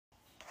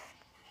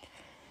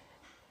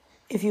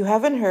If you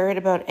haven't heard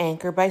about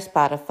Anchor by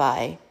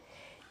Spotify,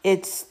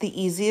 it's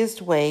the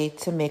easiest way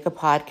to make a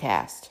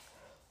podcast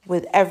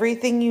with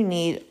everything you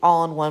need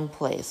all in one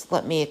place.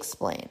 Let me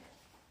explain.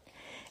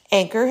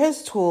 Anchor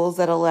has tools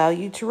that allow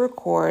you to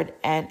record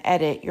and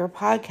edit your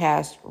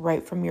podcast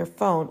right from your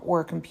phone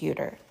or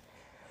computer.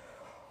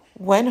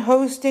 When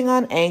hosting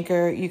on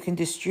Anchor, you can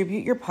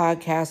distribute your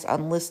podcast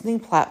on listening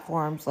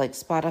platforms like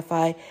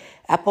Spotify,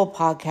 Apple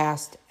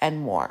Podcast, and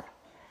more.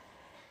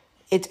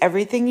 It's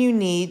everything you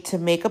need to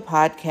make a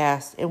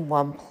podcast in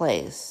one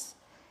place.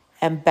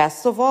 And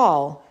best of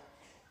all,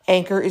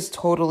 Anchor is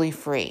totally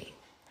free.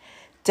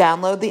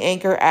 Download the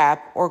Anchor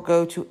app or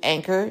go to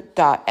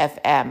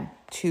anchor.fm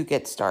to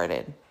get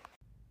started.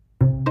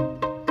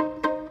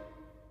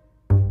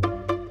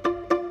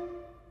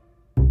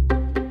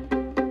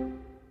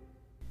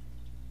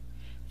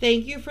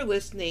 Thank you for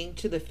listening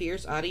to the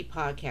Fierce Audie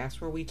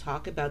podcast, where we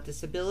talk about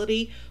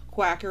disability,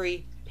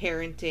 quackery,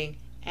 parenting,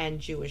 and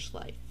Jewish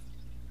life.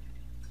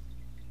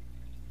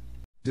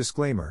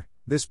 Disclaimer,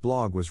 this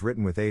blog was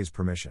written with A's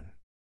permission.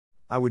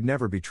 I would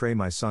never betray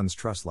my son's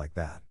trust like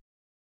that.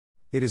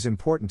 It is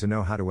important to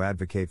know how to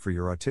advocate for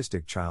your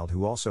autistic child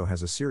who also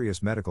has a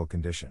serious medical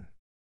condition.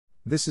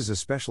 This is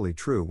especially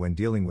true when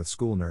dealing with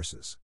school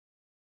nurses.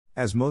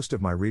 As most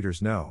of my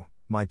readers know,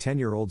 my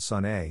 10-year-old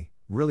son A,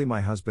 really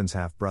my husband's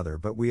half-brother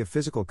but we have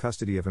physical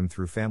custody of him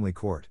through family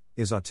court,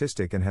 is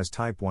autistic and has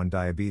type 1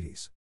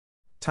 diabetes.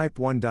 Type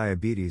 1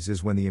 diabetes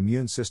is when the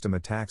immune system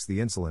attacks the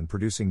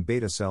insulin-producing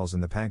beta cells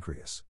in the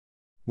pancreas.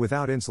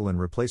 Without insulin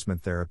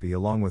replacement therapy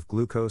along with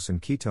glucose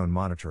and ketone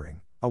monitoring,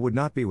 A would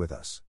not be with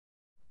us.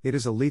 It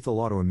is a lethal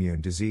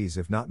autoimmune disease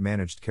if not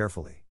managed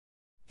carefully.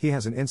 He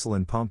has an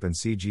insulin pump and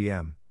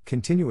CGM,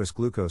 continuous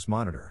glucose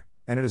monitor,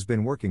 and it has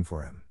been working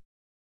for him.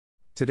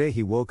 Today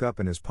he woke up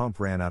and his pump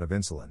ran out of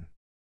insulin.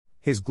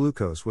 His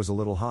glucose was a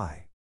little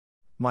high.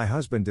 My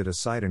husband did a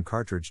site and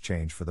cartridge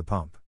change for the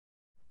pump.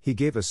 He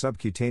gave a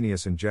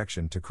subcutaneous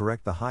injection to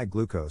correct the high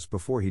glucose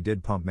before he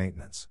did pump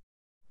maintenance.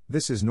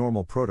 This is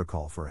normal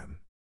protocol for him.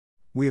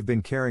 We have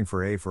been caring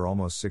for A for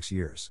almost 6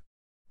 years.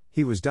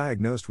 He was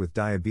diagnosed with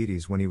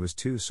diabetes when he was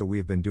 2, so we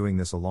have been doing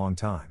this a long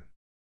time.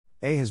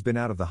 A has been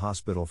out of the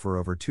hospital for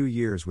over 2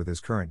 years with his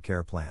current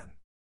care plan.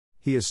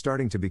 He is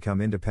starting to become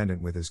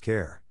independent with his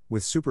care,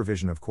 with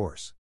supervision of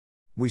course.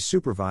 We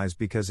supervise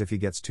because if he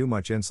gets too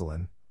much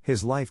insulin,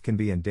 his life can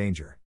be in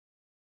danger.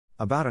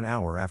 About an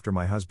hour after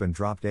my husband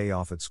dropped A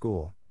off at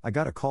school, I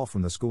got a call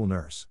from the school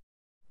nurse.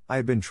 I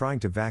had been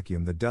trying to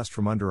vacuum the dust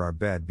from under our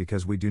bed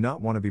because we do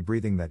not want to be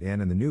breathing that in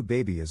and the new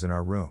baby is in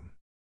our room.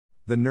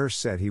 The nurse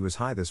said he was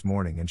high this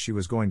morning and she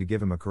was going to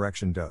give him a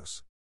correction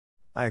dose.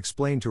 I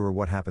explained to her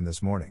what happened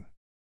this morning.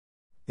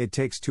 It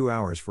takes 2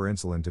 hours for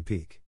insulin to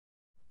peak.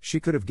 She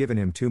could have given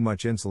him too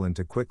much insulin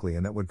too quickly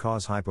and that would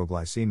cause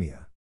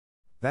hypoglycemia.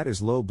 That is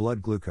low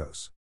blood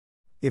glucose.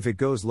 If it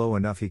goes low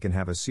enough he can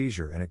have a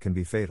seizure and it can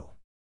be fatal.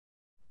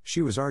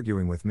 She was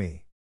arguing with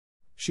me.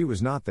 She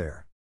was not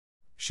there.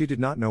 She did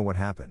not know what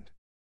happened.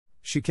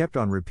 She kept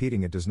on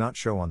repeating it does not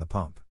show on the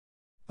pump.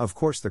 Of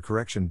course the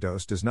correction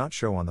dose does not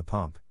show on the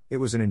pump, it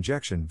was an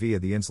injection via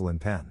the insulin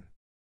pen.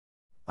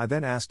 I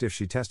then asked if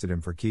she tested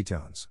him for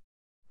ketones.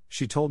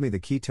 She told me the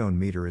ketone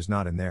meter is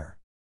not in there.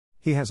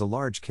 He has a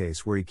large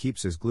case where he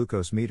keeps his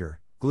glucose meter,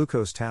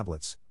 glucose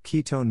tablets,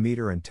 ketone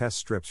meter and test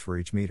strips for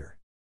each meter.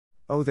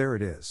 Oh, there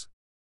it is.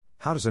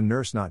 How does a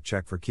nurse not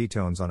check for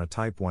ketones on a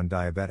type 1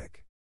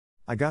 diabetic?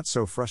 I got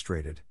so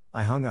frustrated,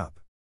 I hung up.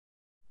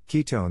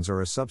 Ketones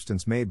are a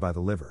substance made by the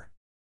liver.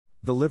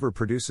 The liver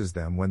produces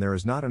them when there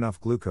is not enough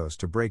glucose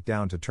to break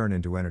down to turn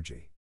into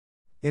energy.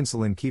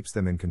 Insulin keeps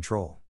them in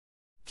control.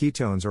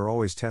 Ketones are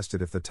always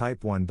tested if the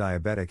type 1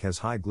 diabetic has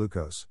high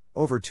glucose,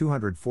 over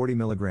 240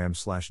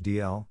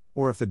 mg/dl,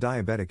 or if the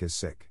diabetic is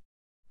sick.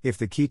 If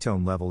the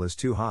ketone level is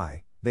too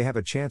high, they have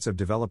a chance of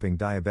developing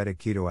diabetic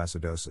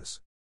ketoacidosis.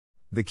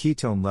 The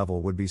ketone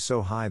level would be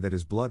so high that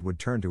his blood would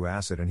turn to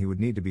acid and he would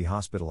need to be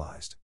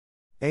hospitalized.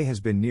 A has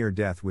been near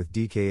death with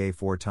DKA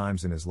 4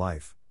 times in his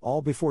life,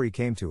 all before he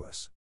came to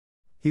us.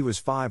 He was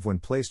 5 when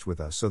placed with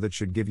us, so that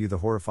should give you the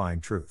horrifying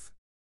truth.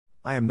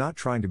 I am not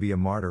trying to be a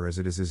martyr as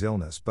it is his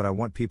illness, but I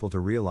want people to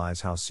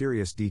realize how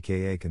serious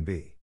DKA can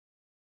be.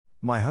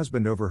 My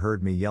husband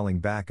overheard me yelling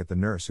back at the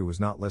nurse who was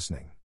not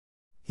listening.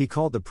 He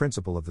called the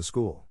principal of the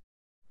school.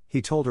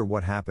 He told her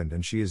what happened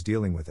and she is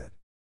dealing with it.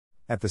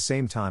 At the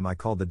same time I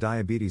called the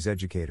diabetes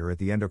educator at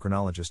the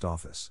endocrinologist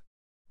office.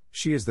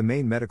 She is the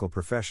main medical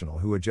professional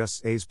who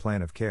adjusts A's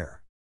plan of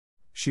care.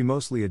 She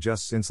mostly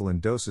adjusts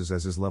insulin doses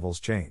as his levels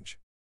change.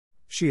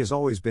 She has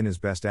always been his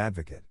best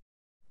advocate.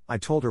 I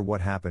told her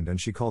what happened and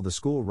she called the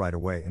school right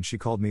away and she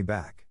called me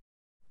back.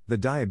 The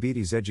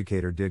diabetes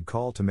educator did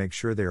call to make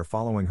sure they are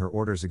following her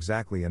orders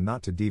exactly and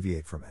not to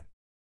deviate from it.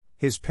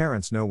 His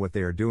parents know what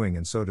they are doing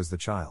and so does the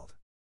child.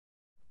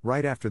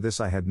 Right after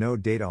this I had no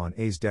data on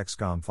A's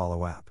Dexcom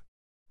follow app.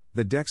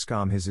 The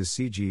Dexcom is his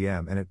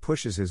CGM and it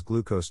pushes his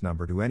glucose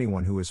number to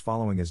anyone who is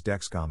following his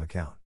Dexcom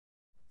account.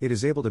 It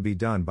is able to be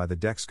done by the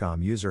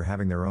Dexcom user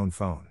having their own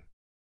phone.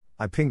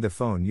 I pinged the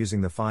phone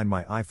using the Find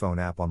My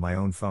iPhone app on my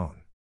own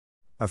phone.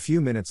 A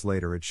few minutes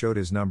later it showed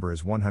his number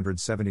as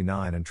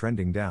 179 and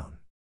trending down.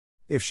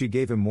 If she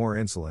gave him more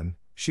insulin,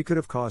 she could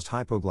have caused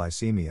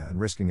hypoglycemia and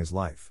risking his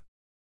life.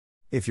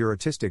 If your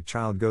autistic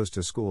child goes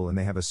to school and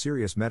they have a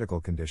serious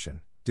medical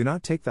condition, do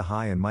not take the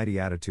high and mighty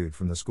attitude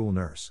from the school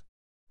nurse.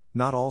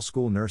 Not all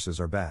school nurses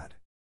are bad.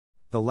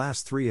 The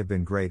last 3 have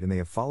been great and they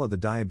have followed the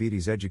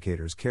diabetes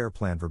educator's care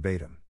plan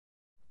verbatim.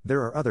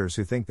 There are others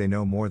who think they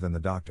know more than the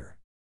doctor.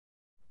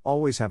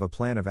 Always have a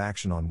plan of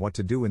action on what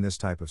to do in this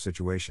type of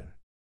situation.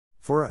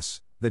 For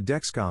us, the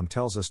Dexcom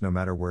tells us no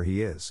matter where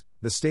he is,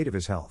 the state of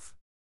his health.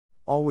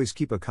 Always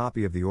keep a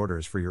copy of the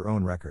orders for your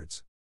own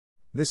records.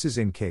 This is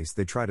in case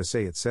they try to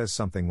say it says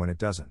something when it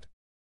doesn't.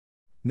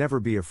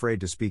 Never be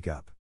afraid to speak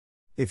up.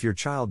 If your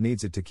child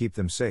needs it to keep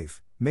them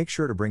safe, make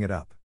sure to bring it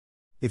up.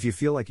 If you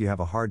feel like you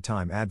have a hard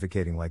time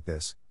advocating like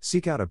this,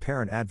 seek out a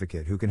parent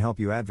advocate who can help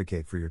you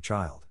advocate for your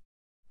child.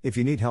 If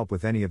you need help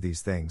with any of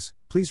these things,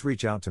 please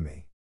reach out to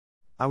me.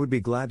 I would be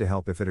glad to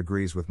help if it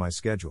agrees with my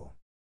schedule.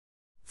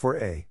 For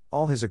A,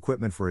 all his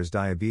equipment for his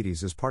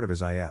diabetes is part of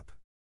his IEP.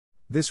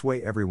 This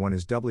way everyone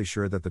is doubly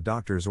sure that the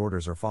doctor's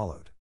orders are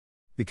followed.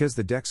 Because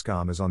the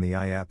Dexcom is on the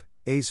IEP,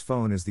 A's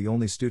phone is the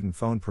only student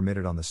phone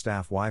permitted on the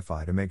staff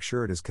Wi-Fi to make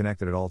sure it is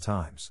connected at all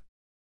times.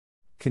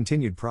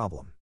 Continued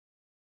problem.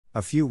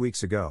 A few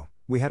weeks ago,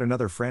 we had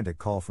another frantic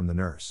call from the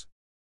nurse.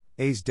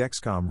 A's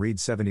Dexcom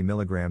reads 70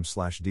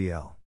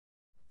 mg/dl.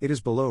 It is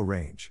below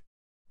range.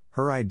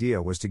 Her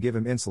idea was to give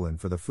him insulin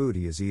for the food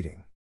he is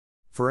eating.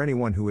 For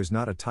anyone who is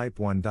not a type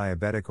 1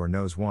 diabetic or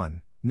knows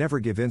one, never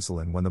give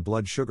insulin when the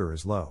blood sugar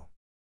is low.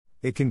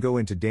 It can go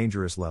into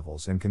dangerous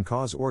levels and can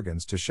cause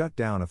organs to shut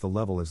down if the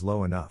level is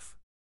low enough.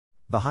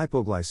 The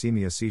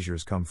hypoglycemia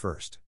seizures come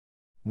first.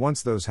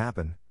 Once those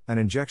happen, an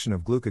injection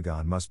of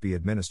glucagon must be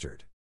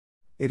administered.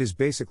 It is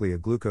basically a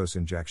glucose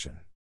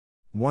injection.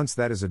 Once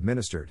that is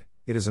administered,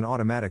 it is an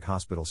automatic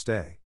hospital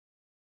stay.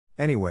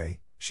 Anyway,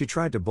 she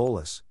tried to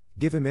bolus,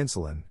 give him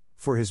insulin,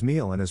 for his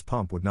meal and his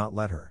pump would not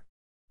let her.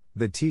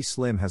 The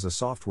T-Slim has a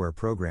software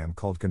program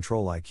called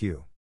Control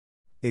IQ.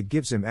 It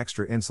gives him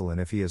extra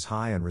insulin if he is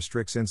high and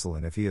restricts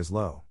insulin if he is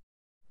low.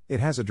 It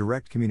has a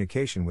direct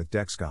communication with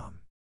Dexcom.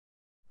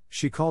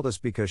 She called us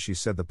because she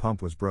said the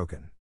pump was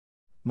broken.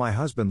 My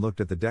husband looked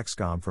at the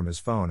Dexcom from his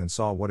phone and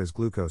saw what his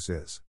glucose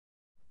is.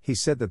 He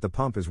said that the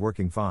pump is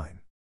working fine.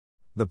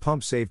 The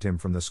pump saved him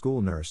from the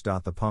school nurse.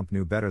 The pump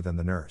knew better than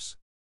the nurse.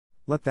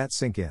 Let that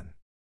sink in.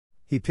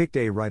 He picked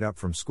A right up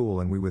from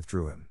school and we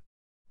withdrew him.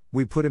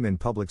 We put him in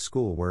public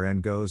school where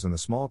N goes and the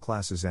small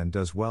classes N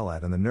does well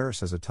at, and the nurse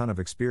has a ton of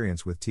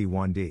experience with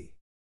T1D.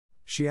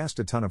 She asked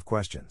a ton of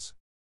questions.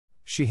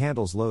 She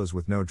handles lows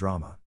with no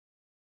drama.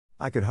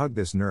 I could hug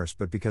this nurse,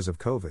 but because of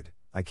COVID,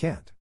 I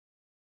can't.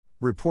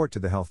 Report to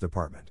the health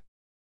department.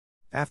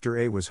 After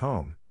A was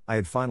home, I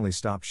had finally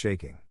stopped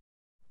shaking.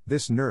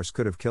 This nurse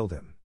could have killed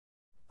him.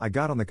 I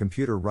got on the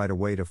computer right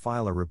away to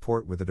file a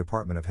report with the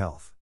Department of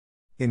Health.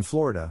 In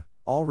Florida,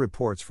 all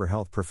reports for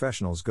health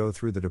professionals go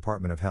through the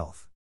Department of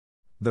Health.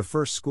 The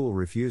first school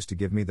refused to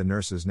give me the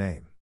nurse's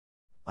name.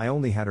 I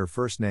only had her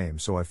first name,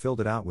 so I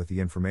filled it out with the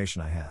information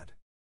I had.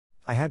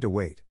 I had to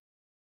wait.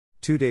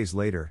 2 days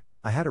later,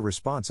 I had a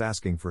response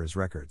asking for his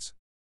records.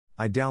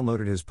 I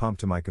downloaded his pump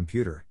to my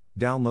computer,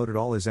 downloaded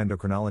all his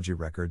endocrinology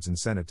records and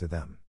sent it to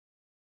them.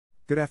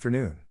 Good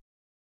afternoon.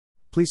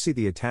 Please see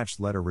the attached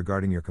letter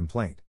regarding your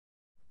complaint.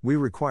 We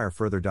require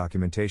further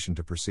documentation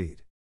to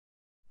proceed.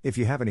 If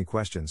you have any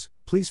questions,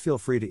 please feel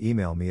free to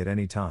email me at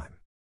any time.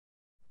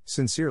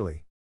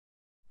 Sincerely.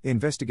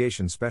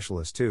 Investigation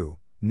Specialist 2,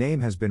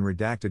 name has been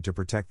redacted to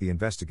protect the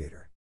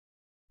investigator.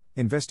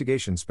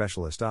 Investigation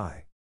Specialist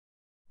I.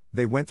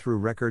 They went through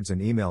records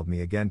and emailed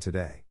me again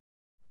today.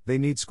 They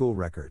need school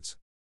records.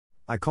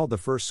 I called the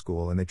first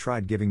school and they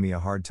tried giving me a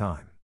hard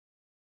time.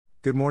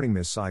 Good morning,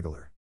 Ms.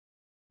 Seigler.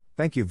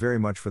 Thank you very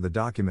much for the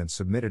documents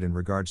submitted in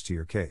regards to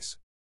your case.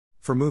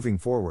 For moving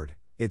forward,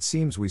 it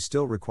seems we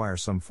still require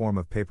some form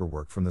of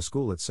paperwork from the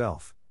school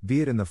itself, be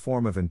it in the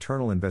form of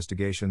internal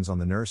investigations on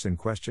the nurse in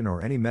question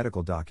or any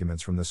medical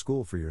documents from the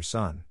school for your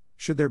son,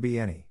 should there be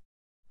any.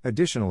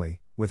 Additionally,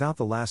 without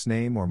the last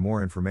name or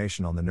more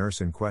information on the nurse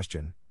in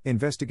question,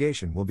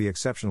 investigation will be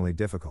exceptionally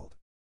difficult.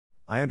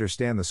 I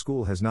understand the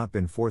school has not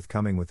been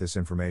forthcoming with this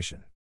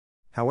information.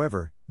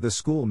 However, the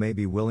school may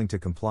be willing to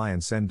comply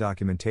and send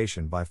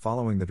documentation by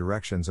following the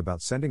directions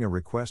about sending a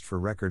request for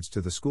records to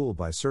the school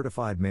by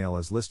certified mail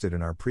as listed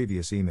in our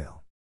previous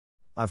email.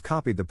 I've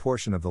copied the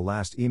portion of the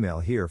last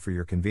email here for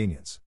your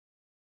convenience.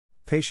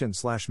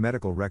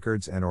 Patient/medical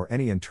records and/or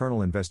any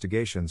internal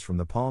investigations from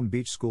the Palm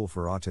Beach School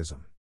for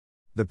Autism.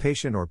 The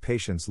patient or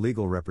patient's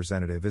legal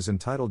representative is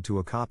entitled to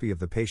a copy of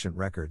the patient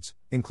records,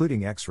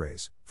 including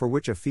X-rays, for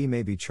which a fee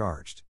may be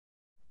charged.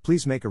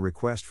 Please make a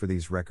request for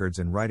these records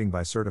in writing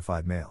by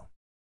certified mail.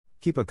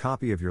 Keep a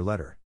copy of your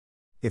letter.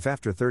 If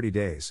after 30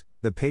 days,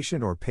 the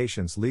patient or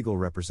patient's legal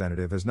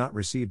representative has not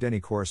received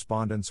any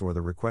correspondence or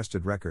the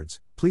requested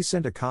records, please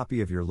send a copy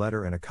of your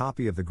letter and a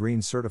copy of the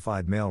green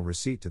certified mail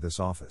receipt to this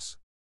office.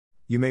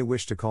 You may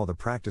wish to call the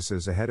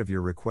practices ahead of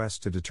your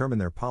request to determine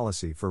their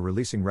policy for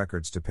releasing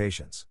records to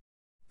patients.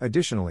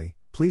 Additionally,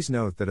 Please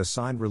note that a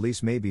signed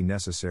release may be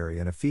necessary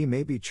and a fee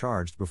may be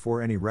charged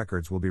before any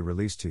records will be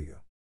released to you.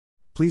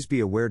 Please be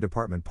aware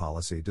department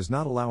policy does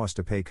not allow us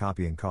to pay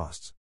copying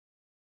costs.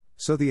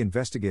 So the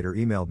investigator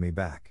emailed me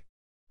back.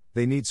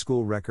 They need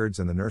school records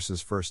and the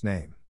nurse's first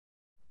name.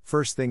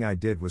 First thing I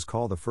did was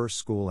call the first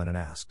school and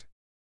asked.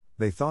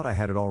 They thought I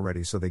had it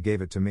already, so they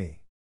gave it to me.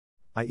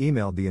 I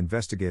emailed the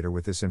investigator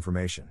with this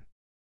information.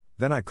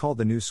 Then I called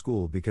the new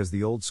school because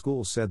the old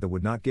school said they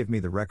would not give me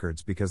the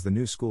records because the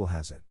new school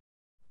has it.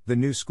 The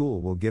new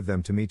school will give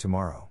them to me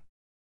tomorrow.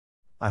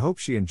 I hope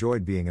she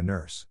enjoyed being a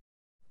nurse.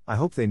 I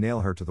hope they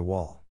nail her to the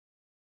wall.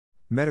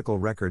 Medical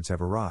records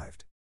have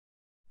arrived.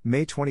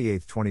 May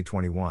 28,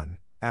 2021,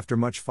 after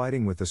much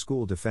fighting with the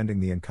school defending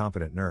the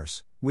incompetent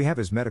nurse, we have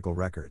his medical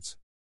records.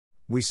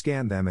 We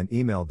scanned them and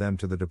emailed them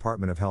to the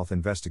Department of Health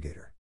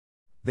investigator.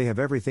 They have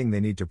everything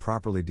they need to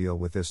properly deal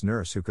with this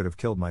nurse who could have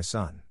killed my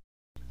son.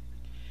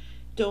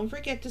 Don't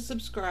forget to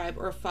subscribe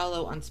or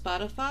follow on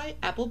Spotify,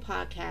 Apple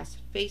Podcasts,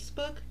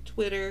 Facebook,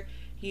 Twitter,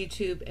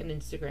 YouTube, and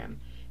Instagram.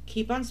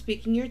 Keep on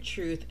speaking your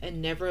truth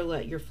and never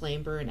let your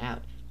flame burn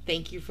out.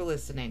 Thank you for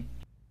listening.